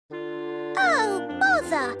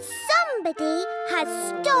officer. Somebody has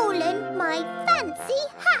stolen my fancy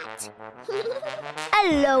hat.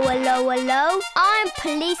 Hello, hello, hello. I'm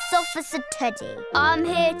Police Officer Teddy. I'm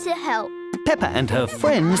here to help. Peppa and her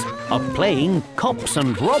friends are playing cops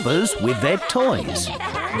and robbers with their toys.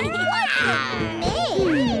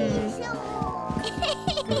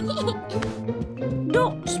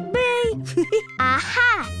 Not me.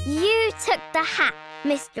 Aha! You took the hat.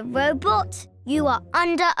 Mr. Robot, you are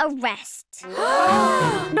under arrest.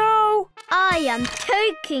 No. I am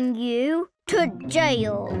taking you to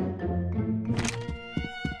jail.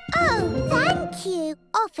 Oh, thank you,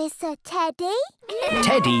 Officer Teddy.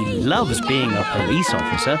 Teddy loves being a police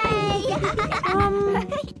officer.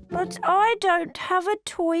 But I don't have a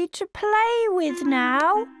toy to play with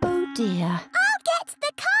now. Oh dear. I'll get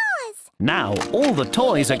the cars. Now all the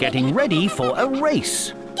toys are getting ready for a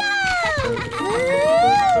race.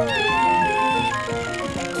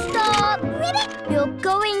 Stop! You're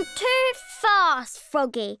going too fast,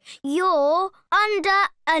 Froggy. You're under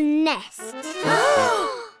a nest.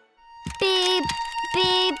 Beep,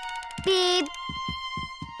 beep, beep.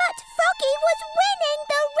 But Froggy was winning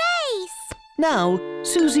the race. Now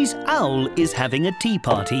Susie's owl is having a tea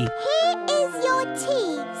party Here is your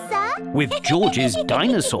tea, sir. with George's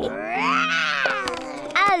dinosaur.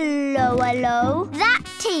 Hello, hello. That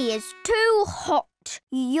tea is too hot.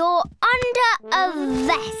 You're under a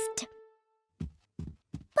vest.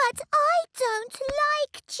 But I don't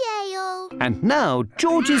like jail. And now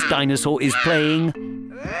George's dinosaur is playing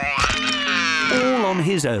all on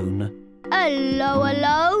his own. Hello,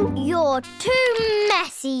 hello. You're too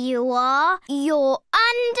messy, you are. You're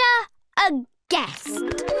under a guest.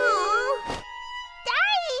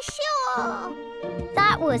 Sure.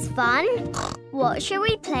 That was fun. What shall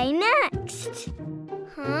we play next?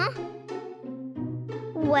 Huh?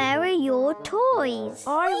 Where are your toys?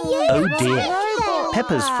 Oh dear,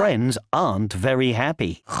 Peppa's friends aren't very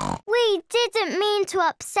happy. We didn't mean to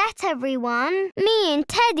upset everyone. Me and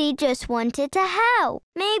Teddy just wanted to help.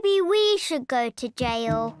 Maybe we should go to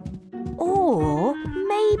jail. Or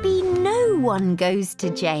maybe no one goes to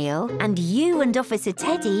jail and you and Officer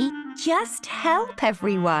Teddy just help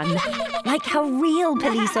everyone. Like how real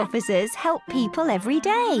police officers help people every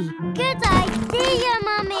day. Good idea,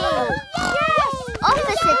 Mummy. Yes!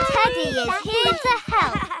 Officer Teddy is here to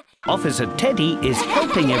help. Officer Teddy is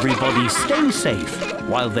helping everybody stay safe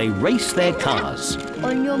while they race their cars.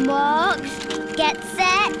 On your marks, get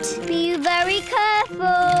set, be very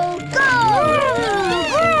careful. Go!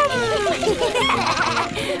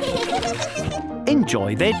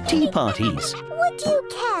 Enjoy their tea parties. Would you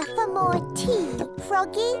care for more tea,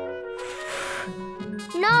 Froggy?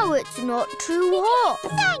 No, it's not too hot.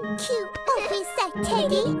 Thank you, Officer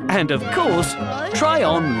Teddy. And of course, try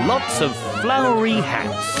on lots of flowery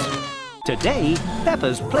hats. Today,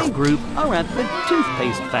 Peppa's playgroup are at the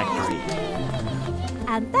toothpaste factory.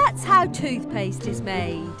 And that's how toothpaste is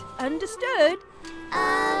made. Understood?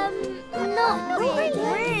 Not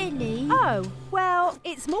really. Oh, well,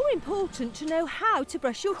 it's more important to know how to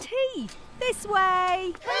brush your teeth. This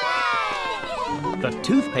way. The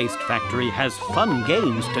toothpaste factory has fun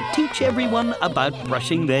games to teach everyone about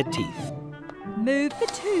brushing their teeth. Move the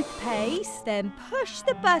toothpaste, then push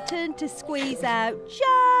the button to squeeze out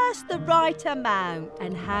just the right amount.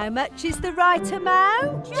 And how much is the right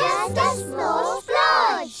amount? Just a small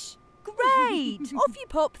splodge. Great! Off you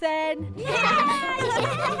pop then.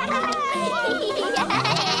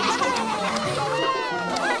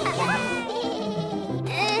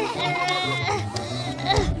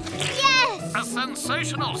 A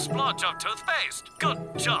sensational splotch of toothpaste. Good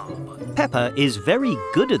job. Peppa is very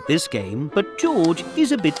good at this game, but George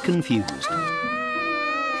is a bit confused.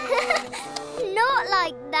 Not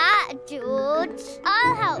like that, George.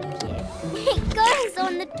 I'll help you. It goes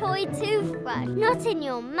on the toy toothbrush, not in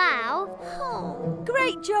your mouth.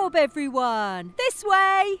 Great job, everyone. This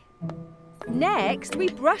way. Next, we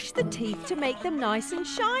brush the teeth to make them nice and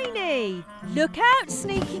shiny. Look out,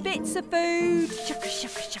 sneaky bits of food. Shucka,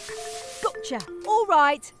 shucka, shucka. Gotcha. All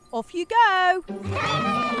right, off you go. Give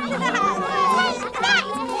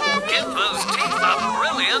those teeth a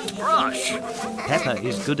brilliant brush. Peppa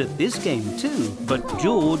is good at this game too, but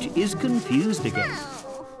George is confused again.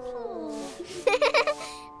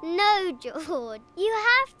 No, George. You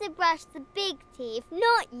have to brush the big teeth,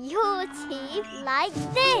 not your teeth, like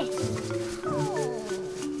this.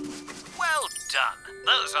 Well done.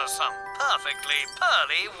 Those are some perfectly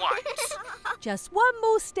pearly whites. Just one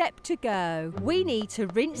more step to go. We need to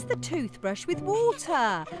rinse the toothbrush with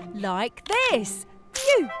water, like this.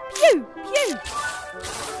 Pew, pew, pew.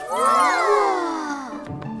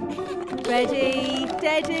 Ready,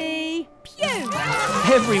 steady, pew.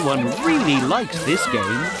 Everyone really likes this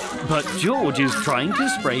game, but George is trying to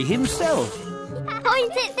spray himself.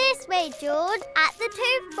 Point it this way, George, at the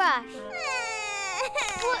toothbrush.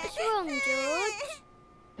 What's wrong, George?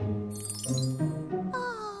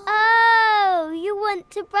 Oh, you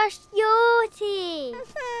want to brush your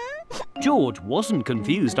teeth. George wasn't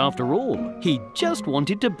confused after all. He just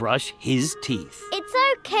wanted to brush his teeth. It's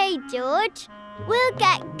okay, George. We'll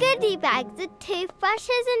get goodie bags of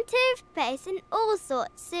toothbrushes and toothpaste and all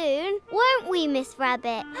sorts soon, won't we, Miss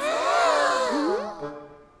Rabbit?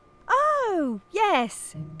 Oh,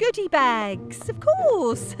 yes. Goodie bags, of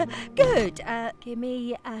course. Good. Give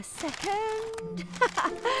me a second.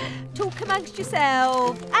 Talk amongst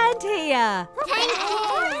yourself. And here. Thank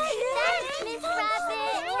you. Thanks, Miss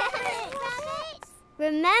Rabbit.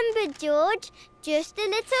 Remember, George, just a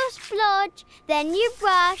little splodge, then you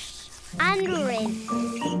brush and rinse.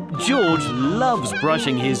 George loves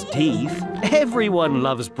brushing his teeth. Everyone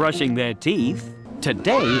loves brushing their teeth.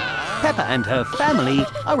 Today, Peppa and her family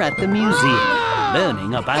are at the museum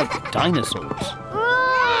learning about dinosaurs.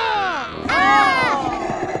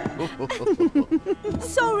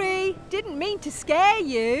 Sorry, didn't mean to scare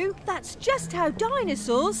you. That's just how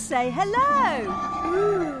dinosaurs say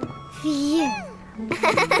hello. Phew.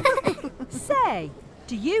 Say,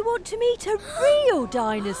 do you want to meet a real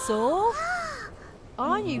dinosaur?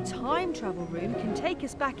 Our new time travel room can take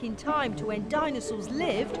us back in time to when dinosaurs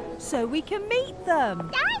lived so we can meet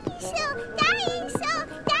them. Dinosaur! Dinosaur!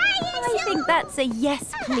 I think that's a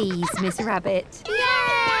yes, please, Miss Rabbit.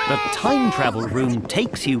 The time travel room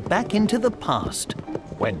takes you back into the past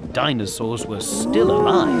when dinosaurs were still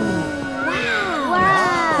alive.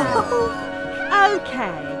 Wow.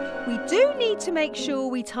 Okay, we do need to make sure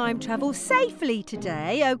we time travel safely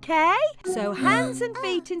today, okay? So hands and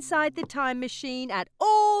feet inside the time machine at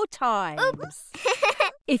all times.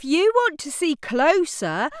 If you want to see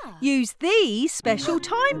closer, use these special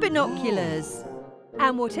time binoculars.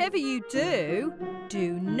 And whatever you do,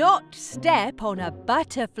 do not step on a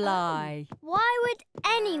butterfly. Why would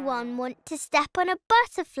anyone want to step on a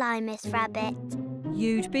butterfly, Miss Rabbit?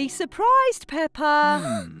 You'd be surprised,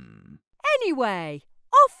 Peppa. Anyway,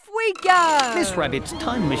 off we go. Miss Rabbit's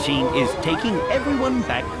time machine is taking everyone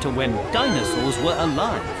back to when dinosaurs were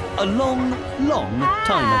alive a long, long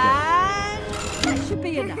time ago. That should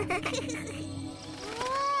be enough.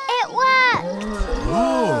 It worked!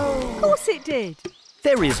 Of course it did.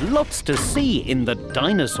 There is lots to see in the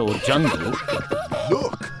dinosaur jungle.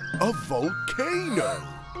 Look, a volcano.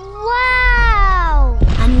 Wow!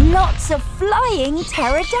 And lots of flying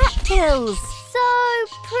pterodactyls. So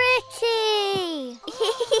pretty!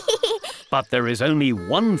 But there is only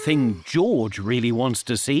one thing George really wants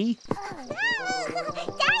to see.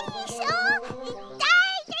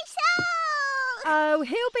 Oh,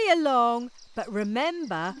 he'll be along. But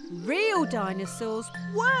remember, real dinosaurs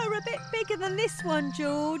were a bit bigger than this one,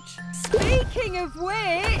 George. Speaking of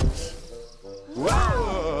which...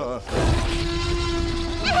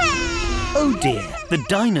 Oh dear, the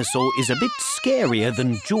dinosaur is a bit scarier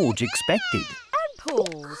than George expected. And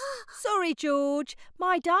pause. Sorry, George.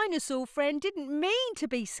 My dinosaur friend didn't mean to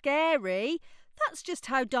be scary. That's just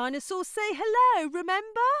how dinosaurs say hello,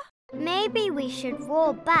 remember? Maybe we should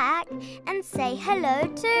roar back and say hello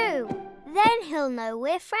too. Then he'll know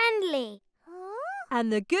we're friendly.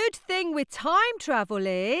 And the good thing with time travel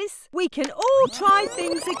is we can all try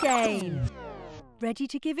things again. Ready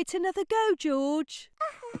to give it another go, George?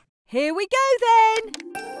 Here we go then.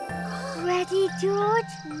 Ready,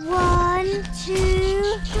 George? 1,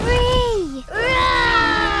 2, 3.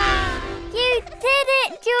 You did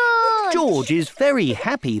it, George! George is very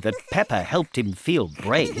happy that Peppa helped him feel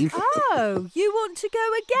brave. Oh, you want to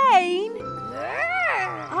go again?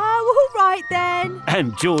 Oh, all right then.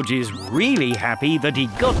 And George is really happy that he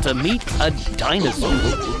got to meet a dinosaur.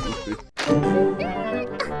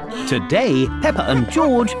 Today, Peppa and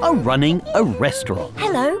George are running a restaurant.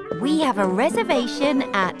 Hello, we have a reservation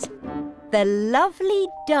at the lovely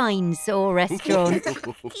Dinosaur restaurant.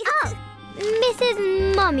 Oh, Mrs.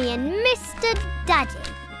 Mummy and Mr. Daddy.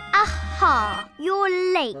 Aha, you're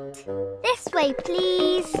late. This way,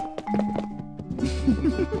 please.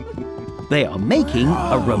 They are making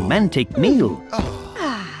a romantic meal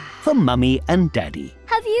for Mummy and Daddy.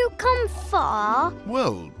 Have you come far?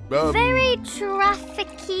 Well, Very traffic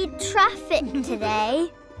today.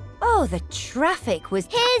 Oh, the traffic was...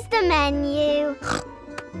 Here's the menu.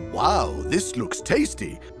 wow, this looks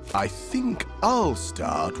tasty. I think I'll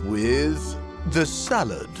start with the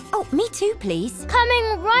salad. Oh, me too, please.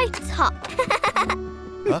 Coming right up.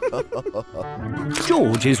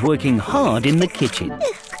 George is working hard in the kitchen.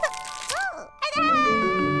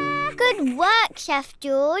 Good work, Chef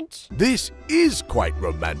George. This is quite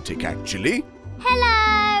romantic, actually.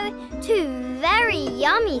 Hello. 2 very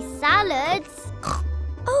yummy salads.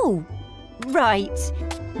 Oh, right.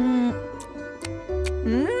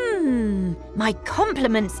 My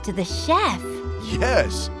compliments to the chef.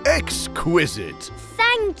 Yes, exquisite.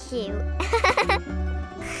 Thank you.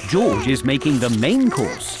 George is making the main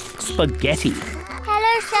course, spaghetti.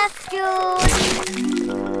 Hello, Chef George.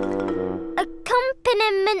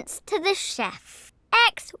 Accompaniments to the chef.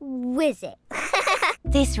 Exquisite.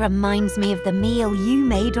 This reminds me of the meal you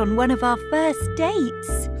made on one of our first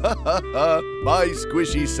dates. My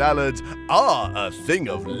squishy salads are a thing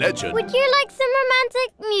of legend. Would you like some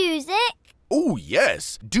romantic music? Oh,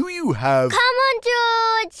 yes. Do you have... Come on,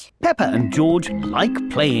 George. Peppa and George like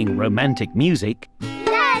playing romantic music,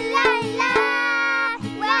 La, la, la.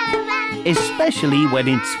 Romantic. especially when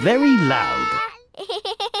it's very loud.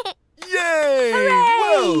 Yay! Hooray!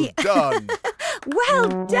 Well done! Well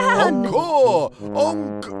done! Encore!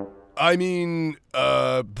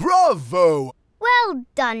 Bravo! Well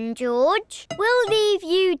done, George. We'll leave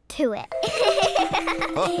you to it.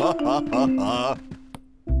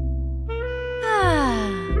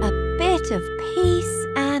 A bit of peace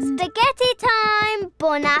and... Spaghetti time.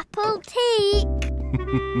 Bon appetit.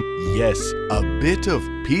 Yes, a bit of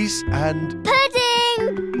peace and...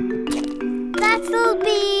 Pudding. That'll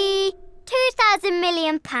be 2,000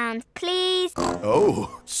 million pounds, please.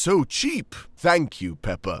 Oh, so cheap. Thank you,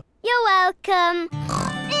 Peppa. You're welcome.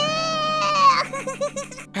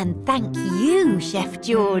 And thank you, Chef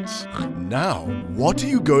George. Now, what are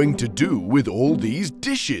you going to do with all these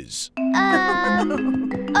dishes?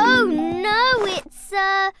 Oh no, it's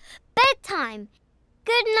bedtime.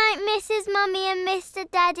 Good night, Mrs. Mummy and Mr.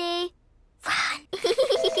 Daddy.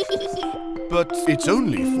 But it's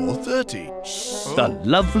only 4:30. The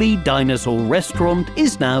lovely dinosaur restaurant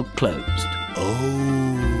is now closed.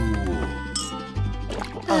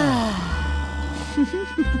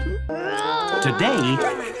 Today,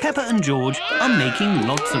 Peppa and George are making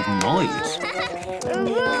lots of noise.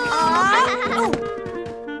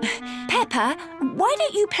 Peppa, why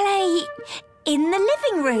don't you play in the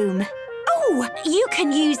living room? Oh, you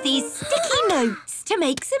can use these sticky notes to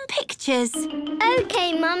make some pictures.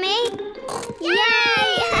 Okay, Mummy.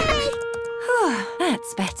 Yay!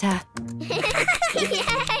 That's better.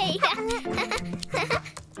 Yay!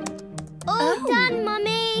 All done,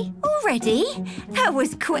 Mummy. Already? That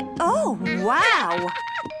was quick. Oh, wow.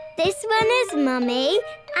 This one is Mummy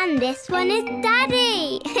and this one is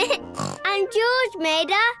Daddy. And George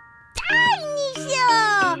made a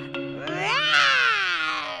dinosaur.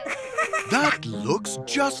 That looks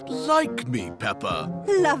just like me, Peppa.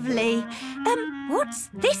 Lovely. What's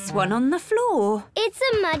this one on the floor? It's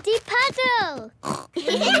a muddy puddle.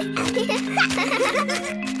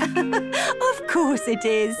 Of course it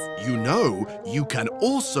is. You know, you can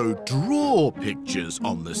also draw pictures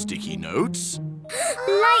on the sticky notes.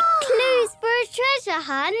 Like clues for a treasure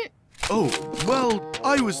hunt. Oh, well,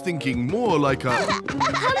 I was thinking more like a...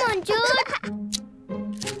 Come on, George.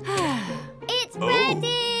 It's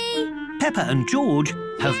ready. Peppa and George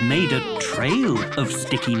have made a trail of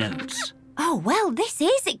sticky notes. Oh, well, this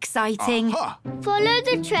is exciting. Aha. Follow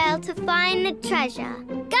the trail to find the treasure.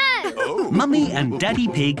 Go! Oh. Mummy and Daddy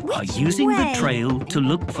Pig are using way? the trail to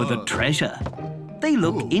look for the treasure. They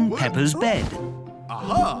look in Peppa's bed,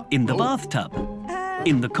 Aha. in the bathtub,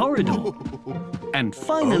 in the corridor, and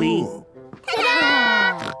finally...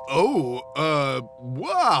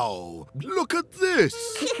 Wow! Look at this!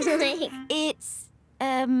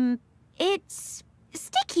 It's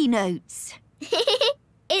sticky notes.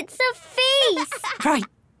 It's a feast. Right,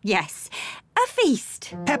 yes, a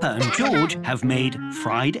feast. Peppa and George have made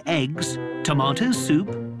fried eggs, tomato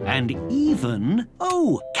soup, and even,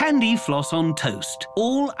 candy floss on toast,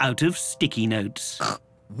 all out of sticky notes.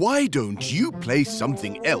 Why don't you play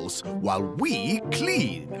something else while we eat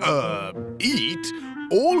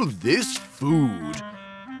all this food?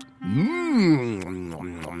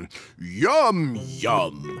 Yum,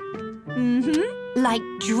 yum. Like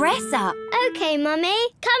dress up. Okay, Mummy.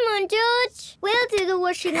 Come on, George. We'll do the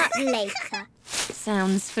washing up later.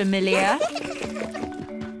 Sounds familiar.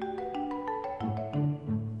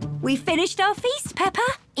 We finished our feast,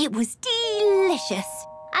 Peppa. It was delicious.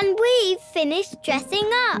 And we've finished dressing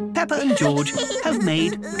up. Peppa and George have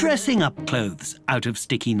made dressing up clothes out of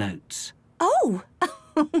sticky notes. Oh!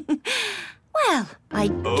 Well, I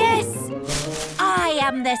guess I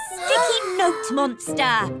am the sticky note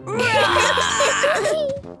monster.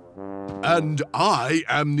 And I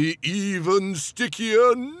am the even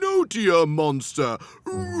stickier, notier monster.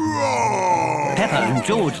 Peppa and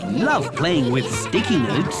George love playing with sticky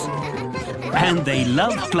notes. And they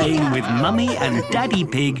love playing with Mummy and Daddy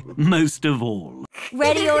Pig most of all.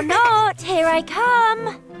 Ready or not, here I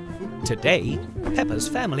come. Today, Peppa's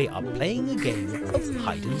family are playing a game of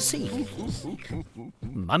hide and seek.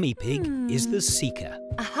 Mummy Pig is the seeker.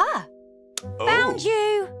 Aha! Found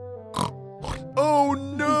you! Oh,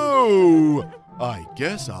 no! I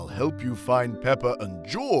guess I'll help you find Peppa and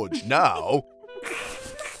George now.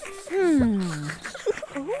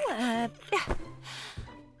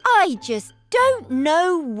 I just don't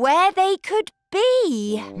know where they could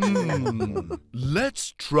be.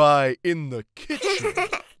 Let's try in the kitchen.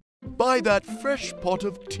 By that fresh pot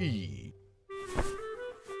of tea.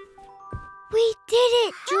 We did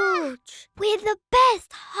it, George. We're the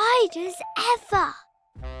best hiders ever.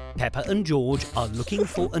 Peppa and George are looking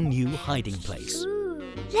for a new hiding place.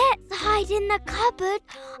 Let's hide in the cupboard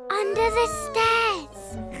under the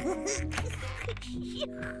stairs.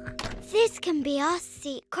 This can be our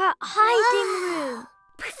secret hiding room.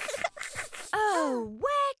 Oh,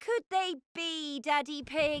 where could they be, Daddy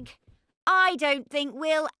Pig? I don't think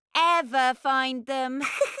we'll ever find them.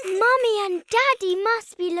 Mummy and Daddy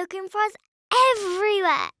must be looking for us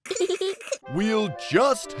everywhere. We'll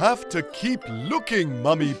just have to keep looking,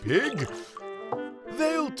 Mummy Pig.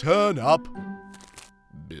 They'll turn up.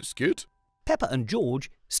 Biscuit? Peppa and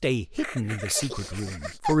George stay hidden in the secret room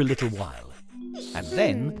for a little while. And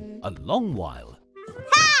then a long while.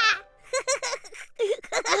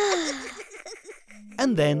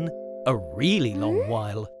 And then a really long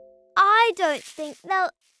while. I don't think they'll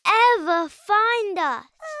ever find us.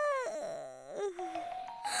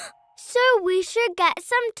 So we should get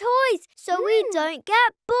some toys so we don't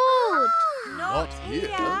get bored. Not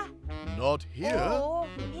here. Not here. Or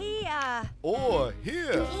here. Or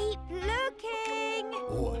here. Keep looking.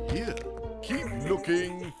 Or here. Keep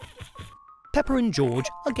looking. Peppa and George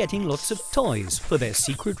are getting lots of toys for their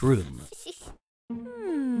secret room.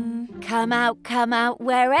 Come out,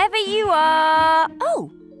 wherever you are.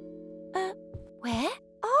 Oh, where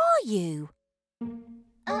are you?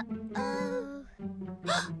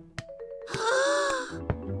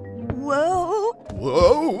 Whoa!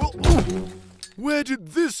 Whoa! Where did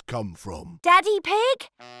this come from? Daddy Pig,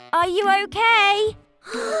 are you okay?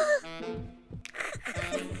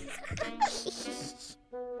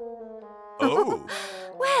 Oh.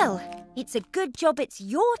 Well, it's a good job it's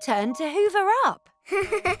your turn to hoover up.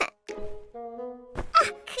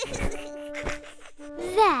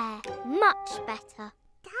 There, much better.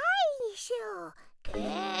 Dinosaur.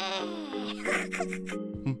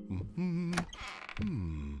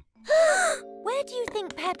 Where do you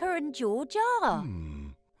think Peppa and George are?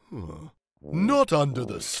 Not under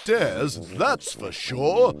the stairs, that's for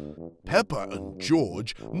sure. Peppa and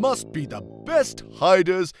George must be the best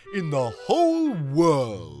hiders in the whole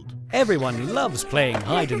world. Everyone loves playing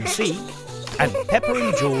hide and seek. And Peppa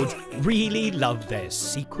and George really love their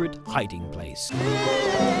secret hiding place.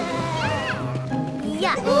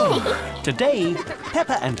 Yeah. Today,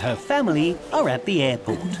 Peppa and her family are at the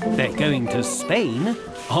airport. They're going to Spain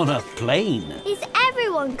on a plane. Is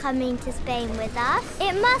everyone coming to Spain with us?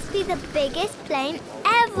 It must be the biggest plane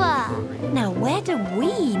ever. Now, where do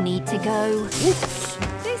we need to go?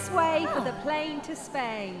 This way for the plane to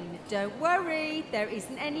Spain. Don't worry, there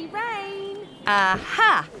isn't any rain.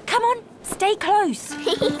 Aha! Come on, stay close.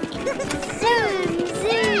 Zoom,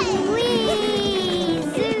 zoom, wee,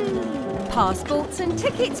 zoom. Passports and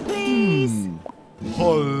tickets, please.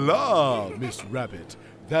 Hola, Miss Rabbit.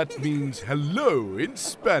 That means hello in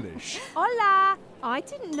Spanish. Hola. I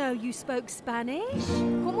didn't know you spoke Spanish.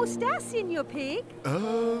 ¿Cómo estás, Señor Pig?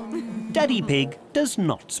 Daddy Pig does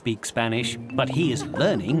not speak Spanish, but he is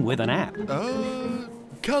learning with an app.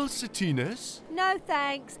 Calcetines? No,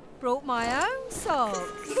 thanks. Brought my own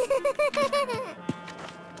socks.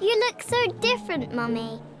 You look so different,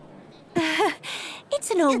 Mummy.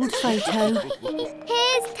 It's an old photo.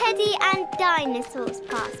 Here's Teddy and Dinosaur's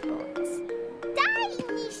passports.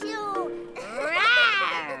 Dinosaur.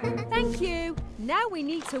 Thank you. Now we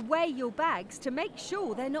need to weigh your bags to make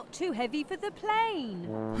sure they're not too heavy for the plane.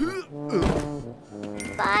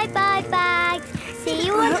 Bye-bye, bags. See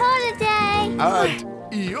you on holiday.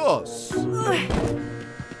 Adios.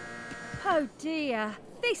 Oh dear,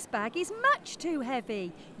 this bag is much too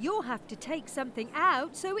heavy. You'll have to take something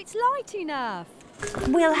out so it's light enough.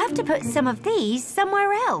 We'll have to put some of these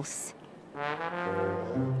somewhere else.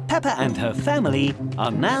 Peppa and her family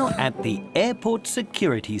are now at the airport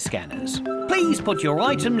security scanners. Please put your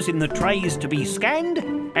items in the trays to be scanned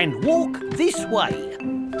and walk this way.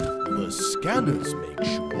 The scanners make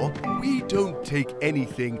sure we don't take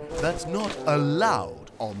anything that's not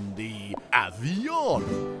allowed on the avión.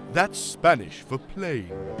 That's Spanish for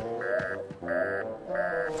plane.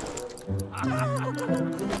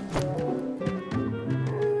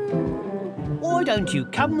 Why don't you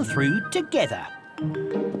come through together?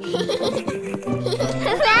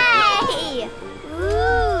 Hooray!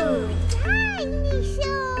 Ooh, Tiny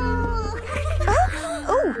show.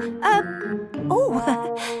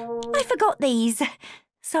 I forgot these.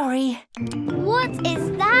 Sorry. what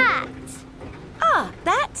is that? Ah,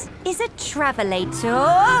 that is a travelator.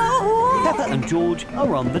 Peppa and George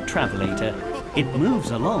are on the travelator. It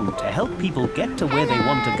moves along to help people get to where they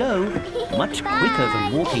want to go much quicker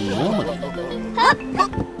than walking normally.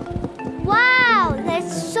 Wow,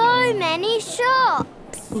 there's so many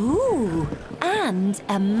shops. Ooh, and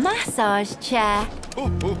a massage chair.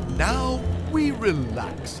 Now we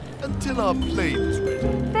relax until our plane is ready.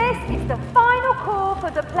 This is the final call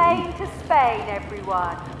for the plane to Spain,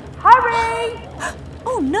 everyone. Hurry!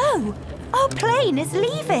 Oh no! Our plane is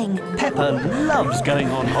leaving. Peppa loves going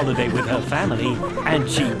on holiday with her family, and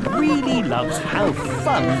she really loves how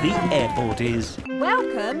fun the airport is.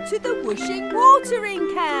 Welcome to the whooshing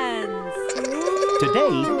watering cans.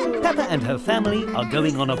 Today, Peppa and her family are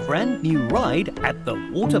going on a brand new ride at the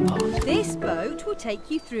water park. This boat will take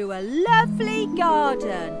you through a lovely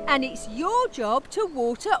garden, and it's your job to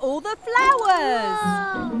water all the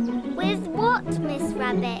flowers. With what, Miss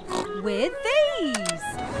Rabbit? With these.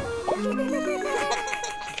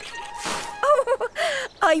 Oh,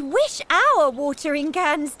 I wish our watering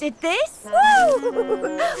cans did this. Woo!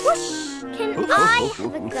 Whoosh! Can I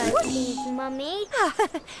have a go, please, Mummy?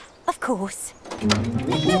 Of course.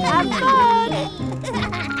 Have fun!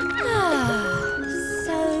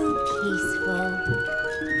 So peaceful.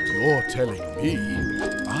 You're telling me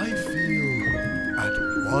I feel at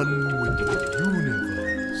one with the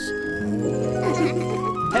universe.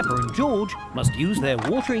 Peppa and George must use their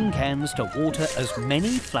watering cans to water as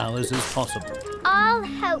many flowers as possible. I'll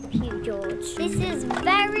help you, George. This is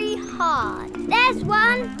very hard. There's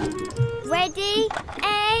one. Ready,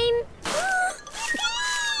 aim.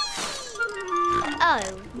 Oh,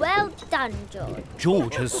 well done, George.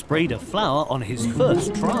 George has sprayed a flower on his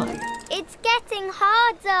first try. It's getting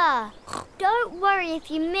harder. Don't worry if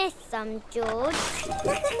you miss some, George.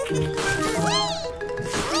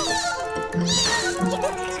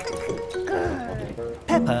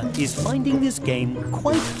 Peppa is finding this game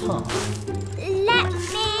quite hard. Let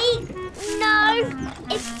me know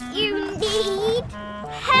if you need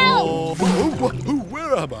help.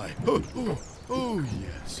 Where am I? Oh,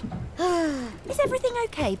 yes. Is everything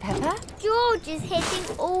okay, Peppa? George is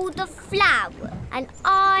hitting all the flowers, and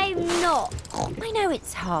I'm not. I know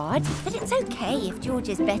it's hard, but it's okay if George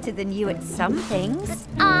is better than you at some things.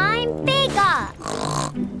 I'm bigger.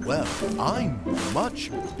 Well, I'm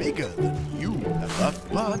much bigger than you, Peppa,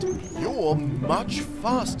 but you're much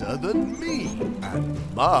faster than me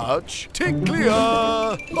and much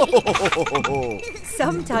ticklier.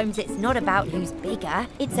 Sometimes it's not about who's bigger,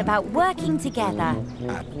 it's about working together.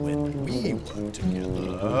 And when we work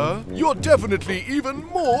together, you're definitely even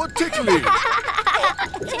more tickly.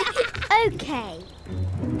 Okay.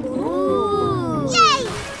 Ooh. Yay!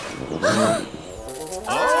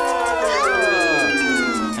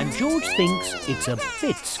 And George thinks it's a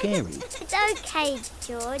bit scary. It's okay,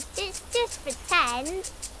 George. It's just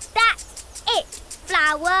pretend. That's it,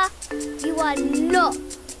 Flower. You are not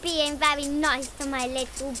being very nice to my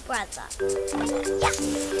little brother. Yeah.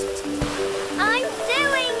 I'm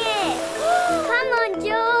doing it! Come on,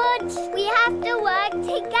 George. We have to work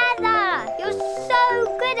together. You're so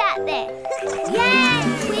good at this. Yes,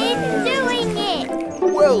 we're doing it.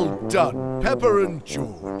 Well done, Peppa and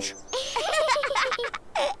George.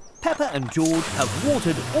 Peppa and George have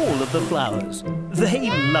watered all of the flowers. They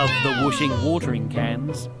love the whooshing watering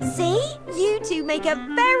cans. See? You two make a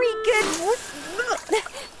very good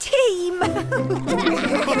team.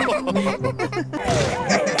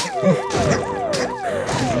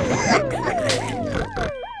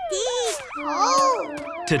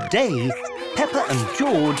 Today, Peppa and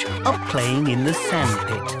George are playing in the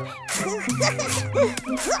sandpit.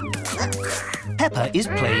 Peppa is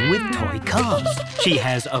playing with toy cars. She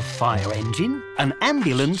has a fire engine, an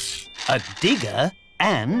ambulance, a digger,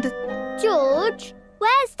 and... George,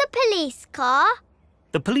 where's the police car?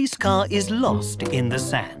 the police car is lost in the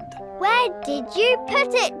sand. Where did you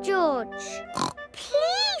put it, George?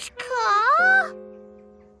 Police car?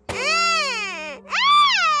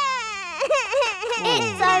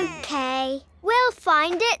 It's okay. We'll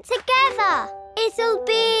find it together. It'll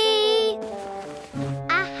be...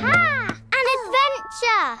 Aha! An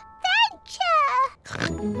adventure!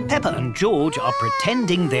 Peppa and George are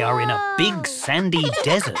pretending they are in a big sandy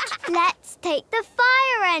desert. Let's take the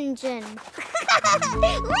fire engine.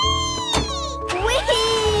 Whee!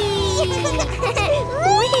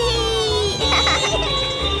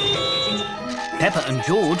 Peppa and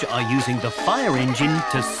George are using the fire engine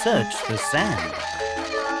to search the sand.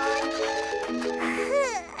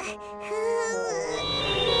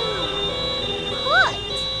 Hot!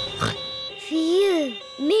 Phew,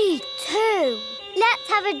 me too. Let's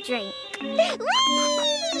have a drink.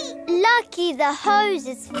 Lucky the hose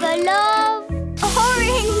is full of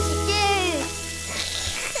orange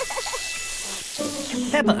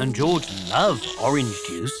juice. Peppa and George love orange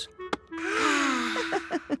juice.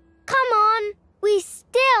 Come on, we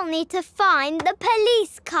still need to find the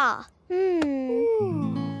police car.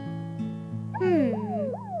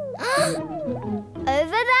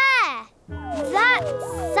 Over there. That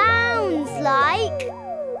sounds like...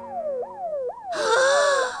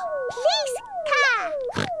 police car!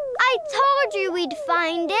 I told you we'd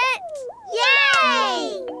find it.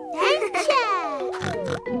 Yay! Adventure!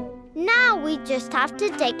 Now we just have to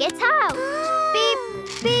dig it out. Beep,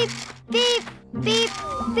 beep, beep, beep,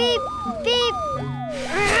 beep, beep.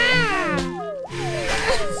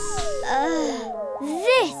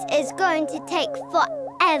 This is going to take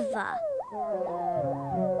forever.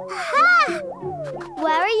 Ha!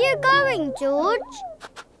 Where are you going, George?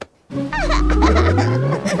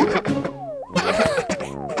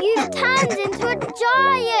 You've turned into a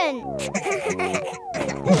giant!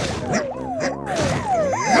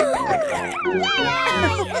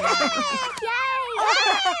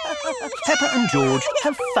 Peppa and George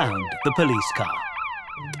have found the police car.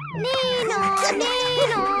 Nino,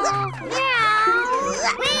 Nino, meow,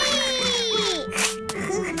 wee!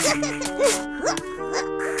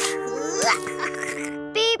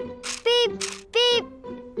 Beep, beep, beep.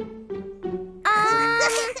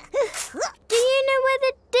 Do you know where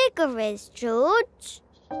the digger is, George?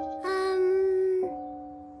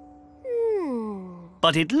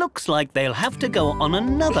 But it looks like they'll have to go on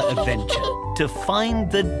another adventure to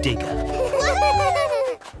find the digger.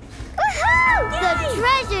 The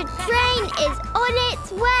treasure train is on its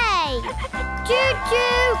way!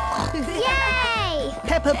 Choo-choo! Yay!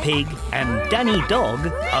 Peppa Pig and Danny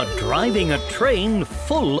Dog are driving a train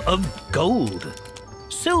full of gold,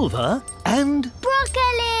 silver and...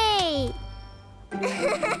 broccoli!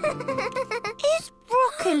 Is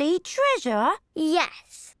broccoli treasure?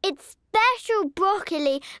 Yes, it's special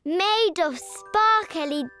broccoli made of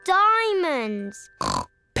sparkly diamonds.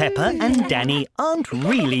 Peppa and Danny aren't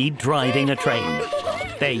really driving a train.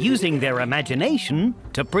 They're using their imagination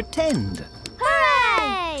to pretend.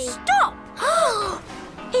 Hooray! Stop!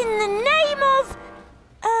 In the name of...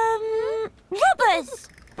 robbers!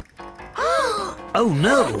 Oh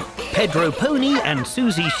no! Pedro Pony and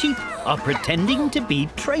Susie Sheep are pretending to be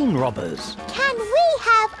train robbers. Can we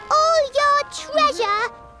have all your treasure,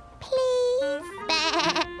 please?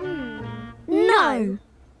 No.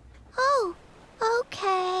 Oh,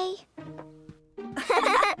 okay.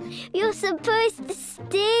 You're supposed to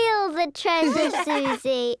steal the treasure,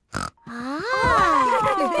 Susie. Ha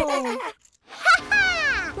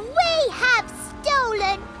ha! We have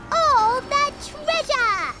stolen all the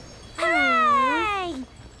treasure! Hooray!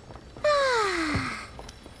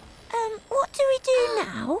 What do we do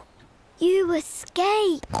now? You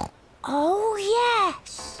escape. Oh,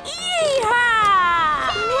 yes!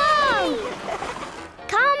 Yee-haw! Whoa!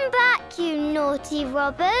 Come back, you naughty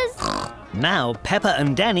robbers. Now Peppa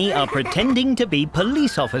and Danny are pretending to be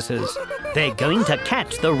police officers. They're going to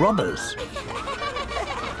catch the robbers.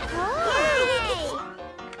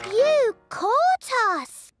 You caught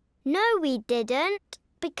us! No, we didn't.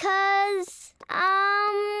 Because,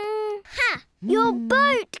 your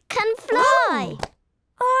boat can fly.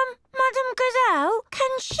 Madame Gazelle,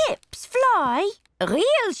 can ships fly?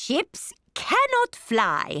 Real ships cannot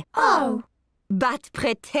fly. Oh. But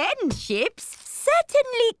pretend ships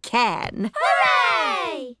certainly can.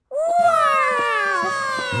 Hooray! Wow!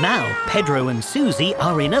 Now Pedro and Susie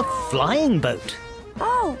are in a flying boat.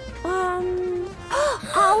 Oh,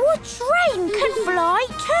 our train can fly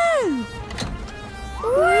too.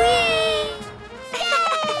 Whee!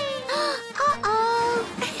 Uh-oh.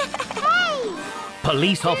 Hey!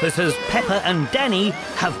 Police officers Peppa and Danny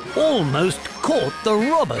have almost caught the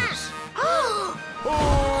robbers.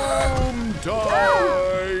 Home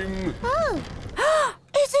time! Oh.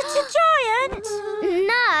 Is it a giant?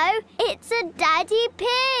 No, it's a daddy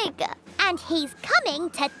pig. And he's coming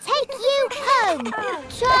to take you home.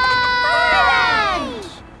 Charge!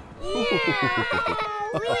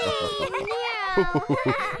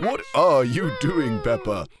 What are you doing,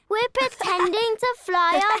 Peppa? We're pretending to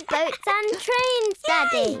fly our boats and trains,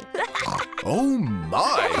 Daddy. Oh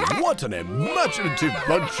my, what an imaginative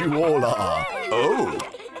bunch you all are. Oh,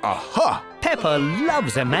 aha! Peppa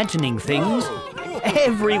loves imagining things.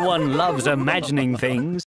 Everyone loves imagining things.